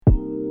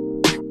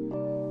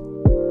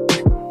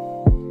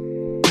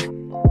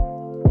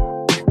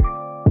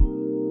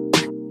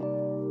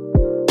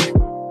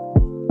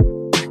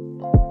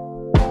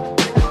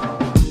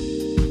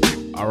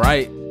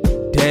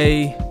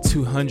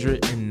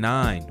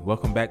109.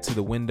 Welcome back to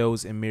the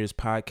Windows and Mirrors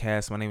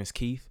podcast. My name is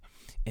Keith,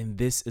 and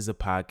this is a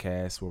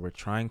podcast where we're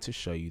trying to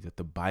show you that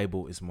the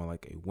Bible is more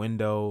like a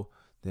window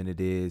than it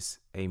is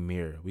a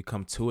mirror. We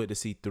come to it to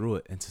see through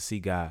it and to see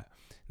God,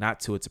 not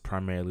to it to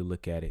primarily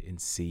look at it and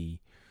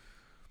see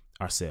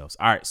ourselves.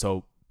 All right,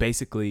 so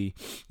basically,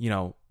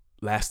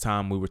 last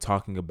time we were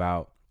talking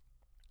about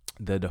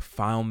the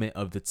defilement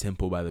of the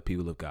temple by the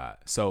people of God.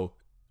 So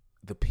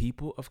the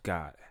people of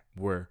God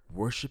were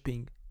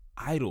worshiping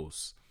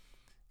idols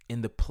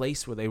in the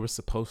place where they were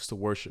supposed to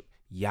worship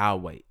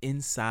Yahweh,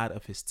 inside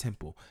of his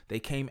temple. They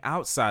came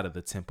outside of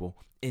the temple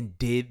and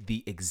did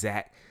the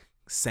exact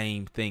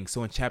same thing.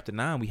 So in chapter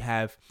 9, we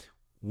have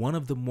one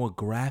of the more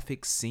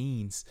graphic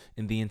scenes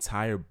in the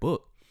entire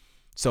book.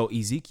 So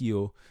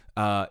Ezekiel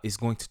is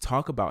going to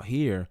talk about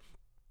here,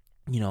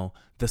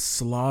 the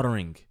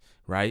slaughtering,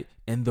 right?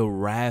 And the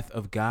wrath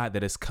of God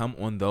that has come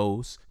on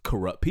those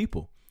corrupt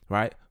people,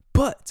 right?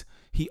 But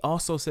he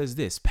also says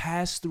this: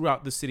 pass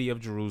throughout the city of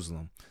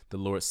Jerusalem, the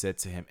Lord said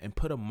to him, and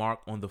put a mark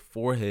on the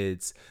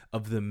foreheads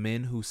of the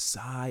men who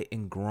sigh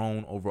and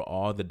groan over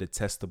all the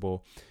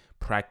detestable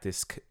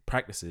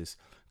practices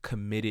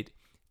committed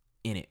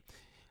in it.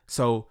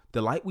 So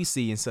the light we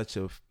see in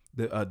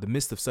the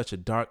midst of such a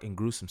dark and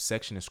gruesome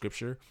section of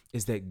scripture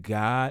is that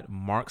God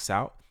marks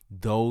out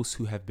those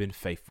who have been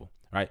faithful,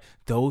 right?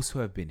 Those who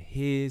have been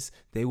his,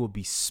 they will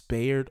be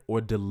spared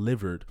or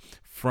delivered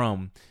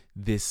from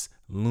this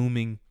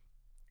looming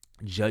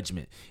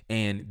judgment.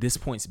 And this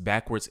points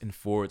backwards and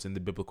forwards in the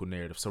biblical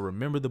narrative. So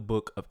remember the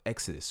book of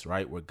Exodus,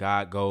 right? Where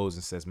God goes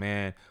and says,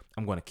 man,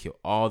 I'm going to kill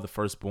all the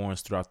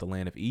firstborns throughout the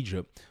land of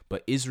Egypt.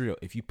 But Israel,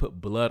 if you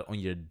put blood on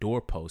your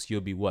doorpost,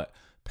 you'll be what?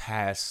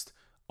 Passed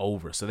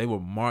over. So they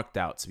were marked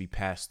out to be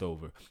passed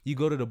over. You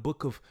go to the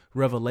book of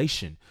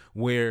Revelation,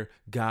 where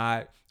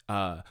God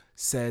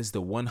says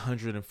the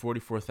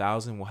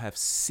 144,000 will have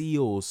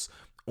seals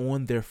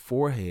on their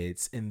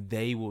foreheads, and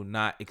they will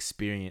not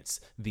experience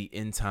the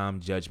end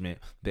time judgment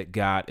that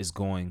God is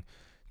going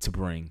to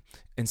bring.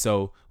 And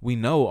so we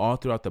know all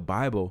throughout the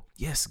Bible,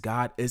 yes,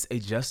 God is a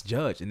just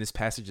judge, and this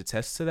passage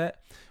attests to that,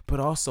 but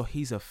also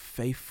he's a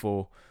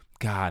faithful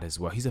God as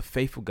well. He's a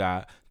faithful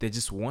God that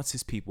just wants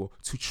his people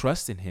to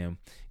trust in him,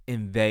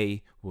 and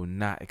they will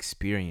not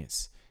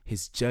experience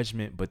his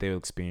judgment, but they will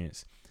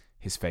experience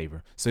his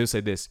favor. So he'll say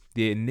this: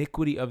 the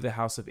iniquity of the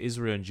house of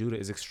Israel and Judah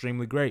is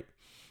extremely great.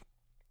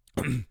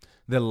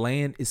 The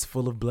land is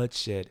full of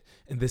bloodshed,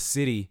 and the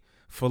city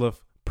full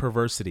of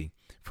perversity.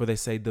 For they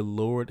say, the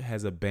Lord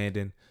has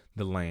abandoned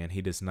the land.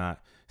 He does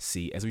not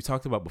see. As we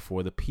talked about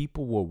before, the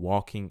people were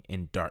walking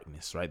in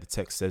darkness, right? The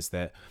text says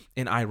that.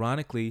 And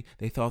ironically,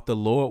 they thought the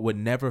Lord would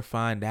never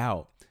find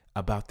out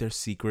about their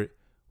secret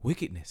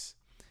wickedness.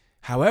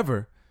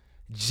 However,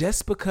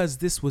 just because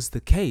this was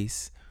the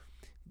case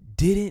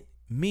didn't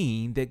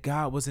mean that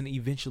God wasn't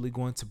eventually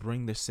going to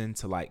bring their sin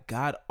to light.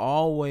 God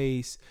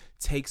always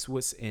takes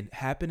what's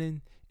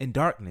happening in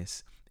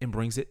darkness and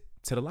brings it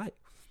to the light,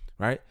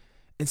 right?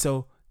 And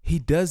so he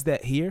does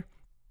that here.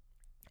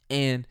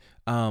 And,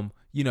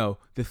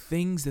 the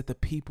things that the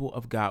people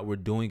of God were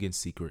doing in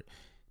secret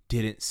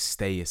didn't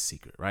stay a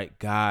secret, right?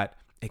 God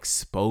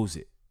exposes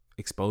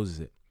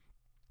it.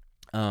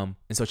 And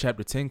so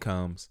chapter 10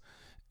 comes,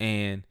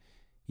 and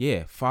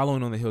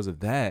following on the heels of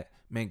that,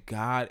 man,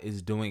 God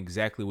is doing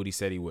exactly what he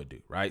said he would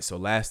do, right? So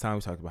last time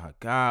we talked about how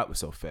God was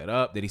so fed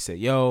up that he said,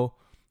 yo,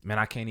 man,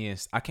 I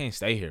can't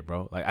stay here,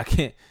 bro. Like I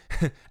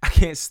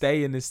can't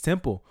stay in this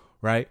temple,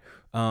 right?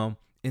 And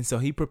so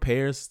he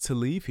prepares to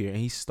leave here, and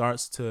he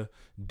starts to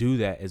do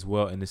that as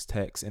well in this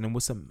text. And then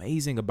what's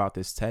amazing about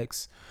this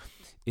text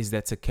is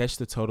that to catch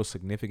the total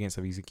significance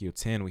of Ezekiel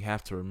 10, we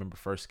have to remember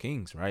 1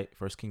 Kings, right?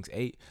 1 Kings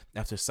 8,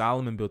 after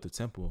Solomon built the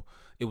temple,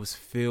 it was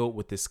filled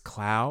with this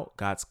cloud,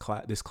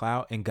 this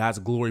cloud and God's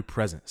glory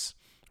presence,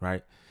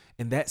 right?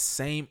 And that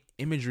same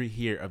imagery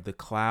here of the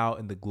cloud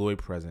and the glory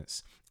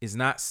presence is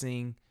not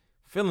seen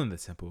filling the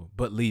temple,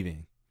 but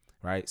leaving,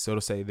 right? So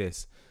to say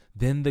this: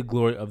 then the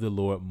glory of the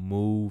Lord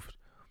moved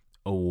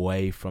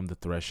away from the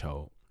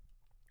threshold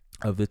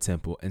of the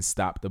temple and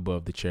stopped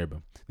above the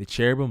cherubim. The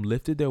cherubim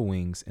lifted their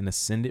wings and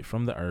ascended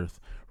from the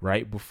earth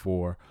right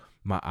before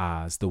my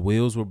eyes. The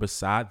wheels were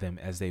beside them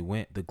as they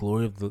went. The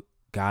glory of the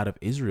God of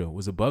Israel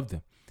was above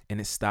them, and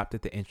it stopped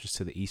at the entrance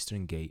to the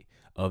eastern gate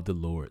of the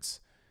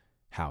Lord's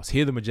house.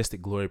 Here, the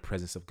majestic glory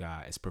presence of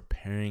God is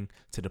preparing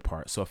to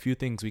depart. So a few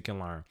things we can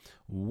learn.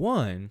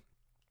 One,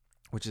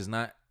 which is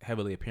not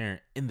heavily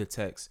apparent in the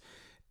text,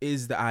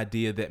 is the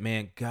idea that,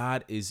 man,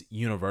 God is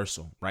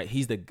universal, right?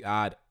 He's the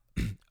God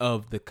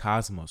of the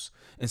cosmos.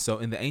 And so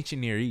in the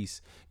ancient Near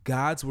East,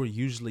 gods were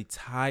usually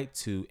tied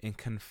to and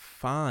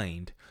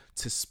confined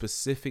to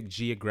specific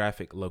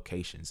geographic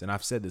locations. And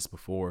I've said this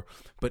before,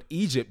 but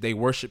Egypt, they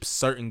worship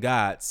certain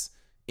gods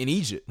in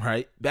Egypt,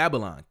 right?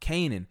 Babylon,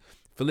 Canaan,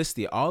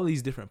 Philistia, all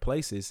these different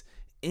places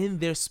in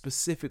their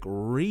specific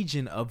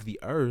region of the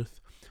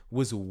earth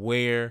was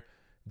where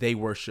they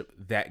worship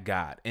that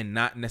God, and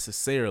not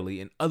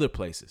necessarily in other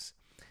places.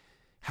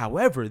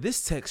 However,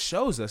 this text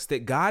shows us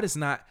that God is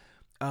not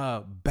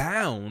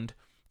bound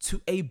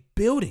to a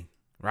building,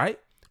 right?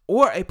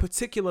 Or a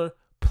particular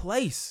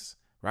place,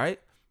 right?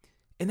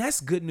 And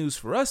that's good news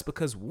for us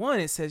because one,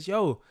 it says,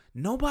 yo,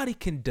 nobody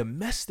can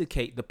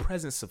domesticate the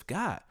presence of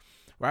God,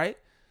 right?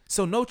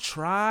 So no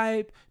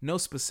tribe, no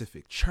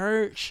specific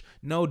church,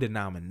 no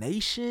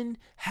denomination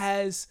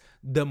has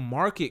the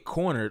market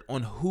cornered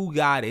on who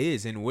God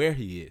is and where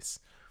he is,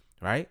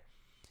 right?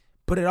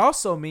 But it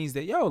also means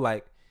that, yo,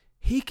 like,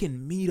 he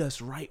can meet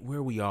us right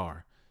where we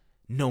are,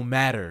 no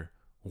matter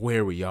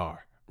where we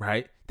are,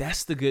 right?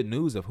 That's the good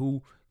news of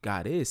who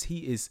God is.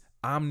 He is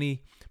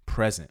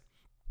omnipresent.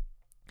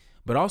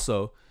 But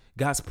also,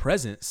 God's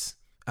presence,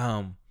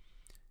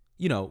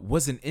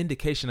 was an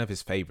indication of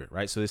his favor,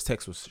 right? So this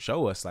text will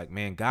show us, like,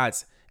 man,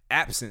 God's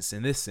absence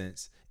in this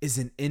sense is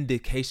an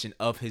indication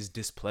of his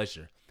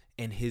displeasure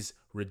and his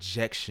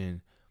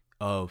rejection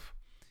of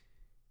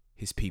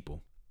his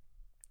people.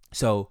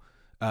 So,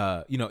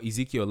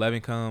 Ezekiel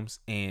 11 comes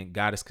and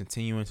God is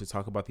continuing to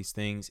talk about these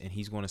things, and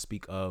he's going to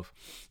speak of,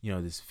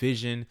 this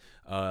vision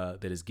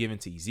that is given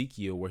to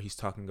Ezekiel where he's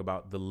talking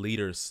about the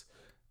leaders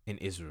in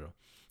Israel.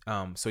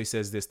 So he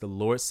says this, the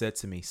Lord said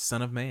to me,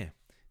 son of man,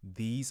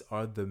 these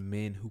are the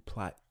men who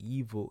plot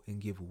evil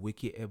and give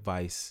wicked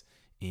advice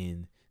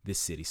in this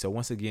city. So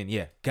once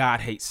again,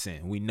 God hates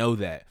sin. We know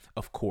that,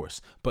 of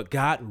course, but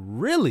God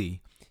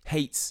really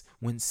hates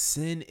when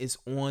sin is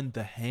on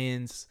the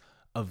hands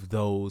of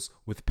those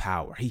with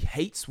power. He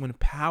hates when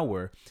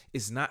power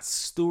is not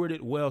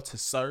stewarded well to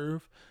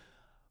serve,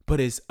 but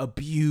is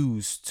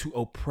abused to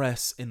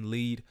oppress and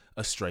lead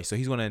astray. So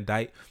he's going to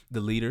indict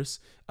the leaders.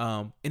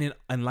 And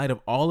in light of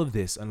all of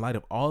this, in light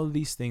of all of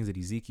these things that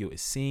Ezekiel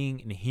is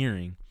seeing and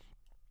hearing,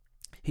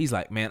 he's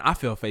like, man, I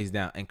fell face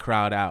down and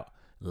cried out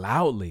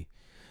loudly,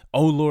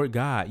 "Oh Lord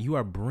God, you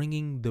are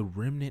bringing the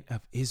remnant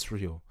of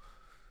Israel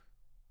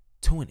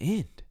to an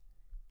end."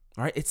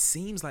 All right. It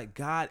seems like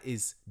God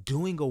is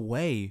doing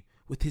away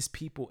with his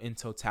people in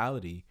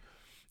totality.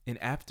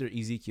 And after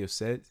Ezekiel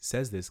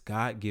says this,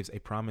 God gives a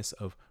promise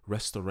of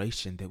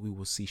restoration that we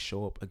will see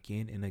show up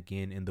again and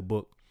again in the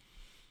book.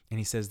 And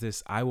he says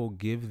this, I will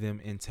give them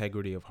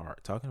integrity of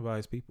heart, talking about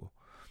his people,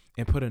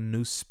 and put a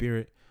new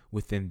spirit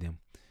within them.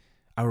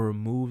 I will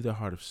remove the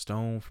heart of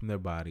stone from their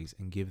bodies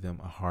and give them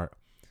a heart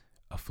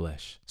of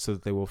flesh, so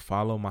that they will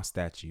follow my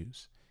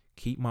statutes,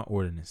 keep my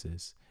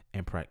ordinances,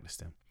 and practice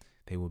them.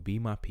 They will be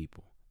my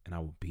people, and I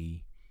will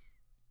be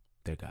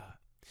their God.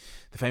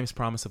 The famous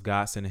promise of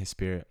God sending his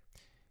spirit,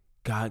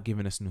 God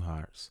giving us new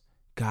hearts,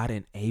 God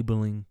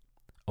enabling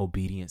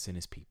obedience in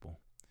his people,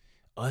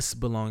 us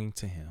belonging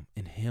to him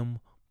and him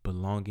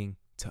belonging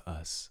to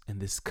us. And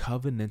this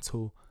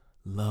covenantal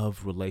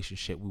love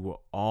relationship we were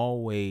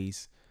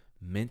always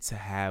meant to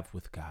have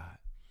with God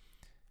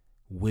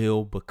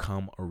will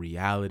become a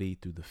reality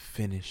through the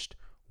finished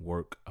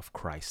work of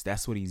Christ.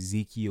 That's what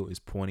Ezekiel is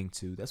pointing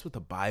to. That's what the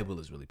Bible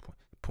is really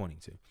pointing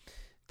to.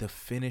 The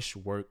finished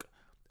work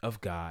of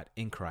God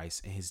in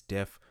Christ and his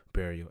death,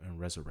 burial, and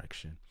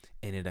resurrection.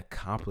 And it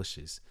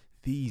accomplishes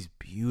these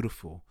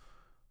beautiful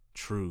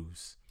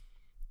truths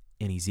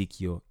in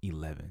Ezekiel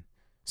 11.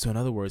 So in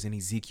other words, and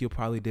Ezekiel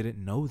probably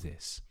didn't know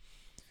this,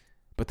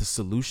 but the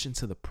solution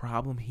to the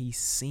problem he's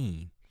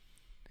seen,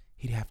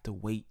 he'd have to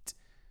wait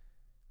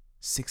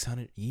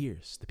 600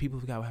 years. The people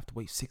of God would have to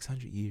wait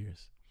 600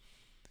 years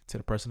till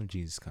the person of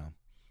Jesus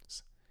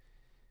comes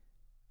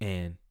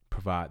and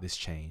provide this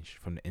change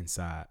from the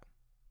inside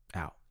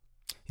out.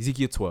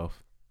 Ezekiel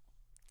 12.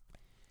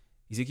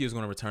 Ezekiel is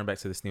going to return back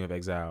to this theme of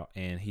exile,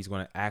 and he's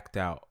going to act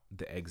out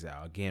the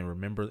exile. Again,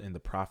 remember in the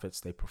prophets,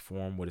 they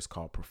perform what is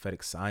called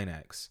prophetic sign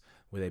acts,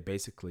 where they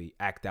basically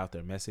act out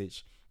their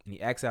message. And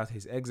he acts out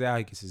his exile.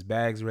 He gets his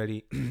bags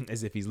ready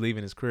as if he's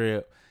leaving his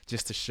crib,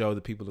 just to show the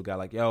people of God,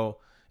 like, yo,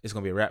 it's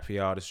going to be a wrap for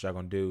y'all. This is what y'all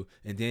going to do.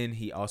 And then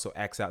he also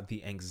acts out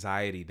the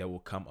anxiety that will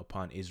come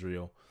upon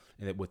Israel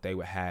and that what they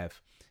would have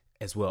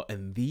as well.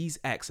 And these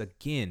acts,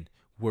 again,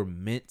 were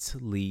meant to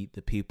lead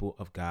the people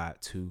of God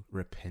to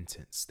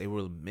repentance. They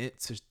were meant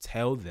to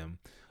tell them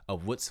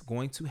of what's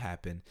going to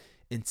happen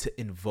and to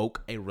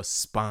invoke a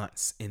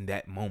response in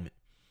that moment.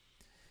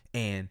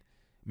 And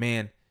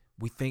man,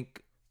 we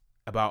think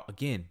about,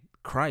 again,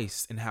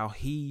 Christ and how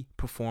he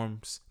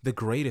performs the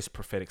greatest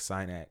prophetic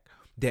sign act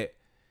that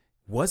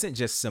wasn't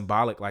just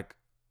symbolic like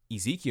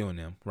Ezekiel and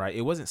them, right?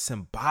 It wasn't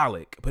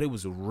symbolic, but it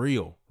was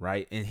real,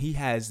 right? And he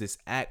has this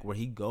act where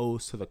he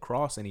goes to the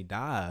cross and he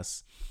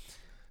dies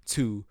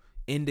to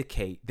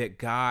indicate that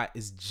God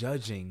is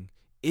judging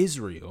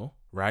Israel,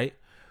 right?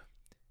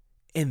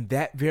 And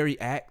that very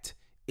act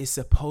is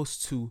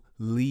supposed to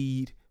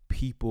lead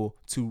people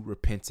to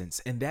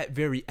repentance. And that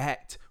very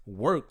act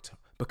worked,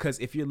 because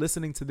if you're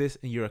listening to this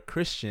and you're a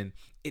Christian,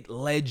 it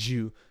led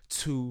you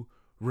to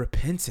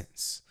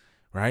repentance,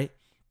 right?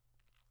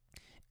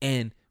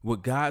 And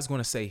what God's going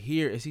to say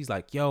here is he's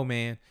like, yo,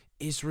 man,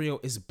 Israel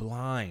is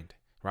blind,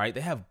 right?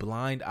 They have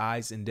blind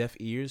eyes and deaf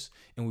ears.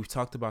 And we've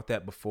talked about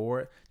that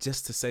before,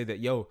 just to say that,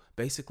 yo,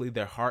 basically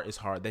their heart is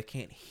hard. They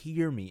can't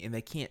hear me and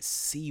they can't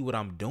see what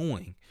I'm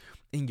doing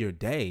in your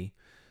day.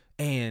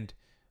 And,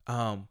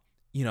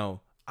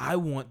 I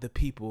want the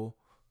people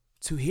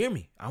to hear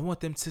me. I want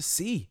them to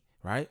see,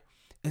 right?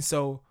 And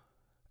so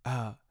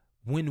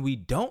when we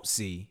don't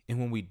see and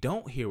when we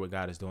don't hear what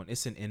God is doing,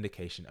 it's an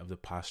indication of the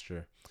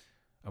posture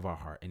of our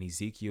heart. And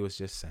Ezekiel is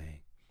just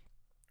saying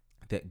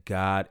that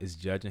God is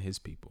judging his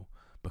people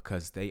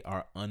because they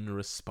are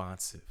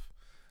unresponsive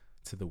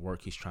to the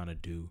work he's trying to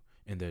do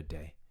in their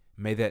day.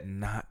 May that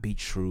not be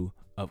true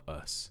of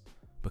us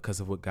because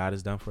of what God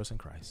has done for us in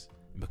Christ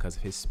and because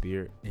of his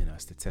spirit in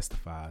us that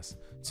testifies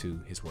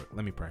to his work.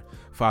 Let me pray.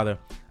 Father,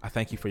 I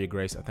thank you for your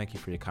grace. I thank you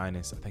for your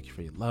kindness. I thank you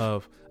for your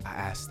love. I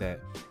ask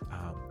that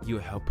you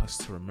will help us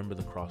to remember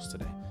the cross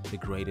today, the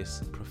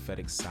greatest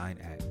prophetic sign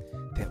act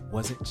that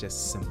wasn't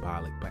just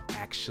symbolic, but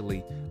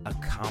actually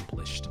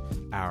accomplished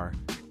our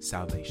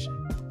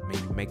salvation. May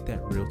you make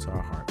that real to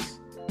our hearts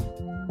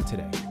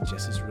today,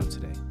 just as real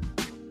today